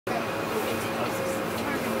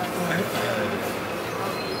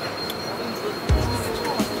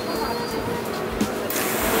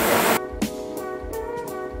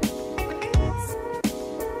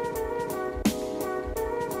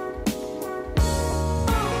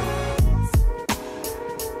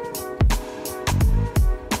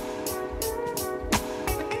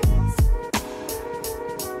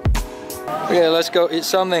Okay, let's go eat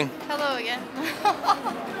something. Hello again.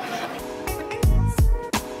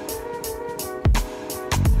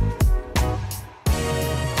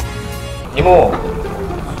 이모,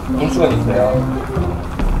 김수건 있어요.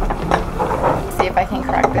 See if I can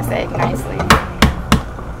crack this egg nicely.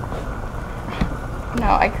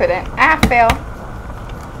 No, I couldn't. Ah, fail.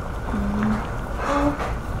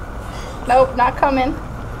 Nope, not coming.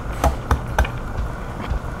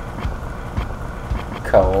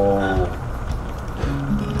 Cold.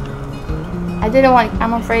 I didn't want,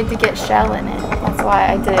 I'm afraid to get shell in it. That's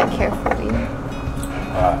why I did it carefully.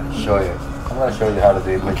 Alright, show you. I'm gonna show you how to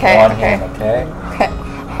do it with Okay, one okay. hand, okay?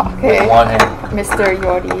 Okay. With one hand. Mr.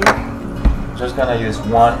 Yori. Just gonna use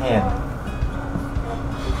one hand.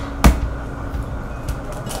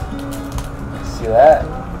 See that?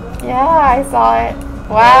 Yeah, I saw it. It's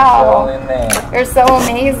all Wow. in there. You're so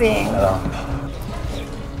amazing. Oh,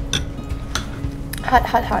 Hot,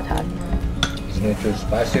 hot, hot, hot. it's too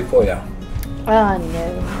spicy for you. Oh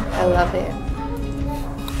no, I love it.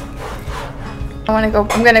 I'm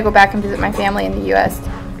gonna go back and visit my family in the U.S.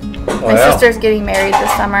 My sister's getting married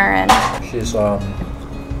this summer, and She's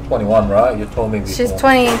 21, right? You told me before. she's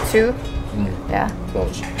 22. Yeah,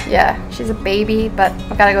 Close. yeah, she's a baby, but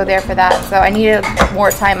I gotta go there for that. So I needed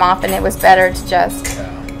more time off, and it was better to just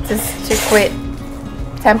to quit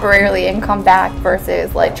temporarily and come back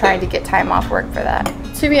versus like trying to get time off work for that.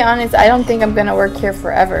 To be honest, I don't think I'm gonna work here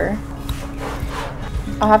forever.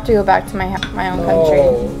 I'll have to go back to my own country.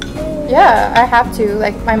 Yeah, I have to.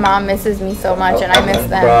 Like, my mom misses me so much, and I miss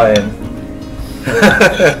them. Crying.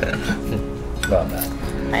 About that.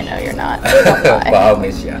 I know you're not. Don't lie. But I'll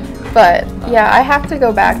miss you. But yeah, I have to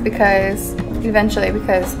go back because eventually,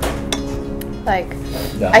 because like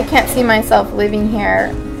I can't see myself living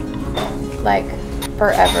here like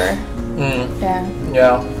forever. Yeah.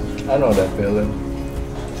 Yeah, I know that feeling.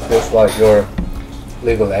 Feels like you're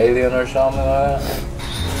legal alien or something like that.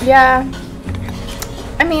 Yeah.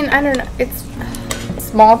 I mean, I don't know. It's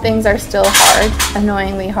small things are still hard,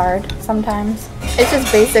 annoyingly hard sometimes. It's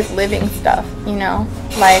just basic living stuff, you know,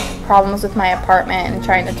 like problems with my apartment and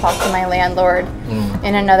trying to talk to my landlord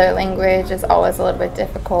in another language is always a little bit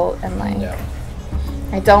difficult. And like,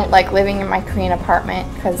 I don't like living in my Korean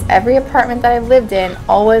apartment because every apartment that I've lived in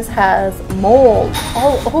always has mold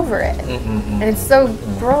all over it, and it's so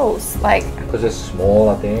gross. Like, because it's small,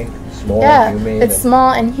 I think. Small yeah, and humid. it's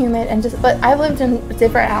small and humid, and just. But I've lived in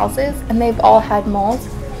different houses, and they've all had mold.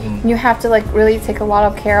 You have to like really take a lot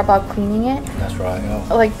of care about cleaning it. That's right. Yeah.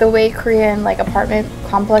 Like the way Korean like apartment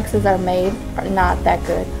complexes are made are not that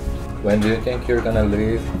good. When do you think you're gonna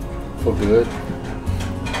leave for good?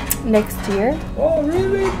 Next year. Oh,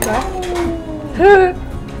 really?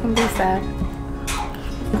 I'm be sad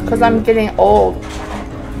because I'm getting old.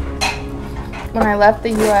 When I left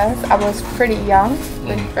the U.S., I was pretty young,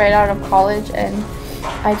 like right out of college, and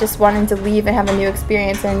I just wanted to leave and have a new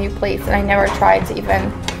experience in a new place, and I never tried to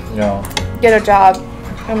even get a job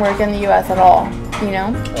and work in the U.S. at all, you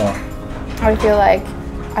know? I feel like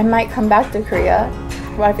I might come back to Korea,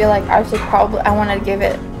 but I feel like I want to give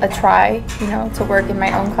it a try, you know, to work in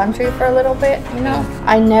my own country for a little bit, you know?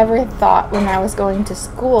 I never thought when I was going to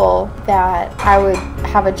school that I would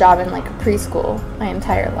have a job in like a preschool my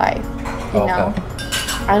entire life, you know?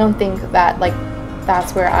 I don't think that like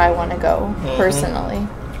that's where I want to go personally.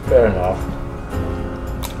 Fair enough.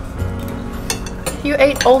 You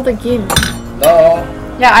ate all the gin. No.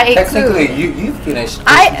 Yeah, I ate Technically, two. you finished.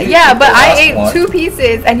 I ate one. 2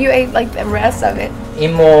 pieces, and you ate like the rest of it.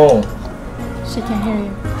 이모. She can't hear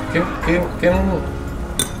you.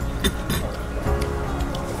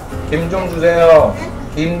 김 좀 주세요.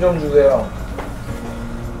 김 좀 주세요.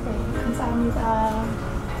 감사합니다.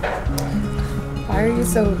 Why are you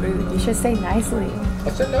so rude? You should say nicely. I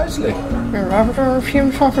said nicely.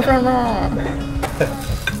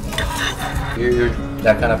 You're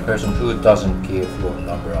that kind of person who doesn't give your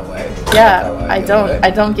number away. Yeah, I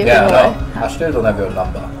don't give it away. No, I still don't have your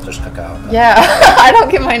number. Just Kakao. Yeah, I don't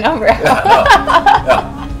give my number out.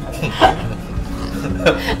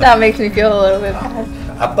 That makes me feel a little bit bad.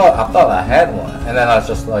 I thought I had one, and then I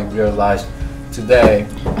just like realized today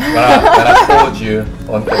when I called you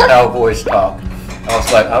on the Cowboys Talk, I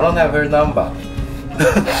was like, I don't have her number.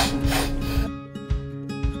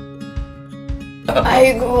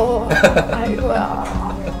 아이고.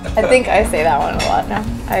 I think I say that one a lot now.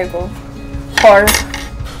 I go, hor,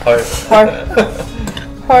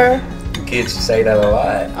 hor. Kids say that a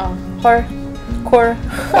lot. Hor, kor.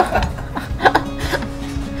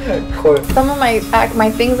 Some of my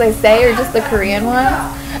things I say are just the Korean ones,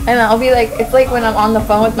 and I'll be like, it's like when I'm on the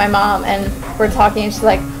phone with my mom and we're talking, and she's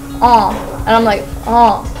like, and I'm like,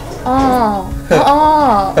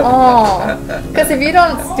 because if you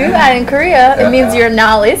don't do that in Korea, it means you're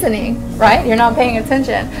not listening, right? You're not paying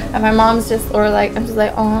attention. And my mom's just, or like, I'm just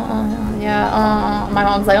like, yeah, my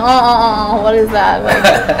mom's like, what is that? Like,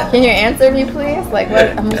 can you answer me, please? Like,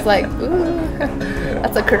 what? I'm just like, ooh,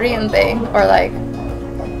 that's a Korean thing, or like,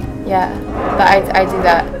 yeah. But I do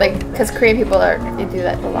that, like, because Korean people they do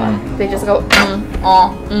that a lot. They just go,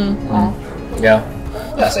 Yeah.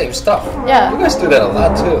 Yeah, same stuff. Yeah. You guys do that a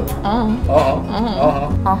lot too.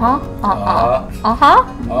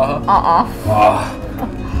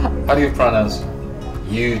 How do you pronounce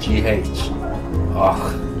UGH?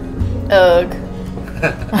 Ugh.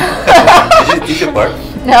 Did you burp?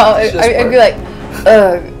 No, I'd be like,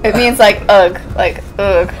 ugh. It means like ugh, like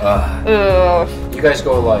ugh. Ugh. You guys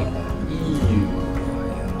go like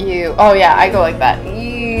ew. Oh yeah, I go like that.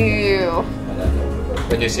 Ew.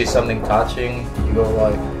 When you see something touching, you go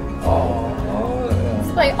like,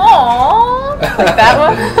 It's like, aww, like that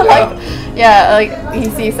one. Like you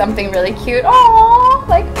see something really cute, aww,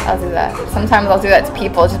 like I'll do that. Sometimes I'll do that to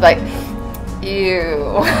people, just like,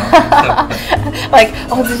 ew. Like,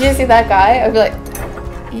 oh, did you see that guy? I'll be like,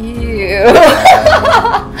 ew.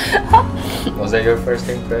 Was that your first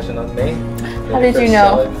impression on me? How did you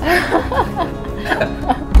know?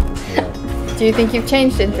 Do you think you've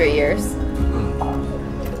changed in 3 years?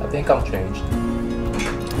 I think I'm changed.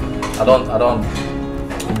 I don't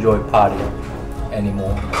enjoy partying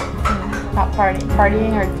anymore. Not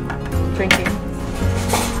partying or drinking?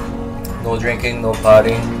 No drinking, no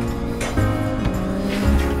partying.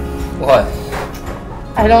 What?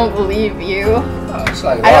 I don't believe you. It's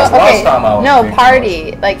like last time I was drinking.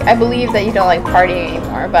 Party. Like, I believe that you don't like partying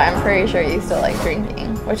anymore, but I'm pretty sure you still like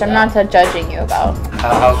drinking, which I'm not judging you about.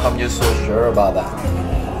 How come you're so sure about that?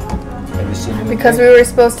 Have you seen me? Because we were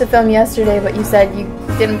supposed to film yesterday, but you said you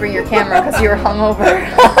didn't bring your camera because you were hungover.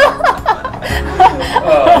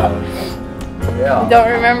 Yeah. You don't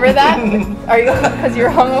remember that? Are you because you were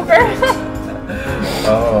hungover?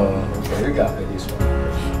 Okay, you got me this one.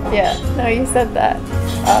 Yeah, no, you said that.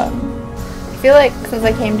 I feel like since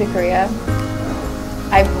I came to Korea,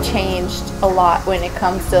 I've changed a lot when it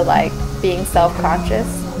comes to like being self-conscious.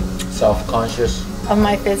 Self-conscious Of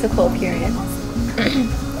my physical appearance.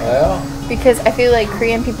 Yeah. Because I feel like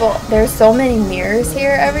Korean people, there's so many mirrors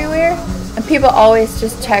here everywhere, and people always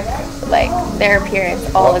just check like their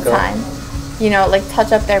appearance all the time. You know, like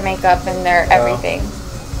touch up their makeup and their everything.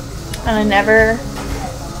 And I never,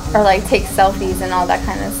 or like take selfies and all that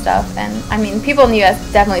kind of stuff. And I mean, people in the US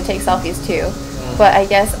definitely take selfies too, but I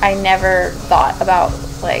guess I never thought about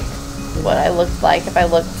like what I looked like if I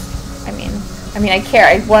looked. I mean, I care.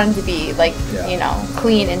 I wanted to be like, you know,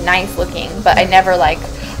 clean and nice looking, but I never like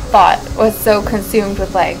was so consumed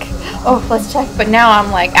with like, oh, let's check. But now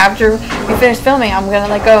I'm like, after we finish filming, I'm gonna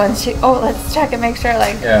like go and let's check and make sure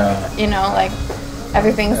like, you know, like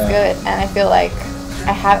everything's good. And I feel like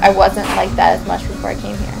I wasn't like that as much before I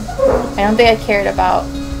came here. I don't think I cared about,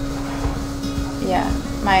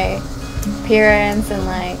 my appearance and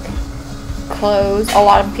like clothes. A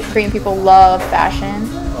lot of Korean people love fashion.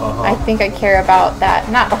 I think I care about that,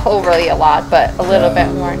 not overly a lot, but a little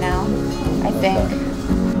bit more now, I think.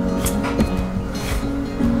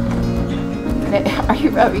 Are you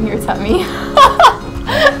rubbing your tummy?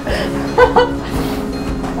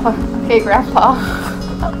 Okay, Grandpa.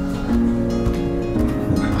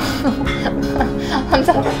 I'm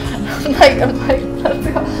like, let's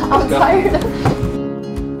go. I'm tired.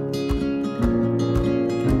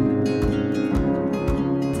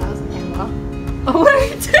 What are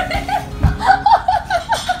you doing?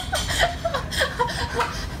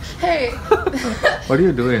 Hey. What are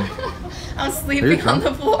you doing? I'm sleeping on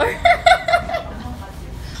the floor.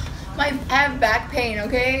 I have back pain,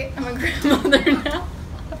 okay? I'm a grandmother now.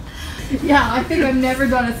 Yeah, I think I've never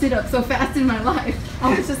done a sit-up so fast in my life.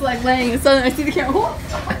 I was just like laying and suddenly I see the camera.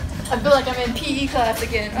 I feel like I'm in PE class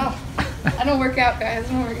again. Oh, I don't work out, guys.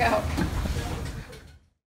 I don't work out.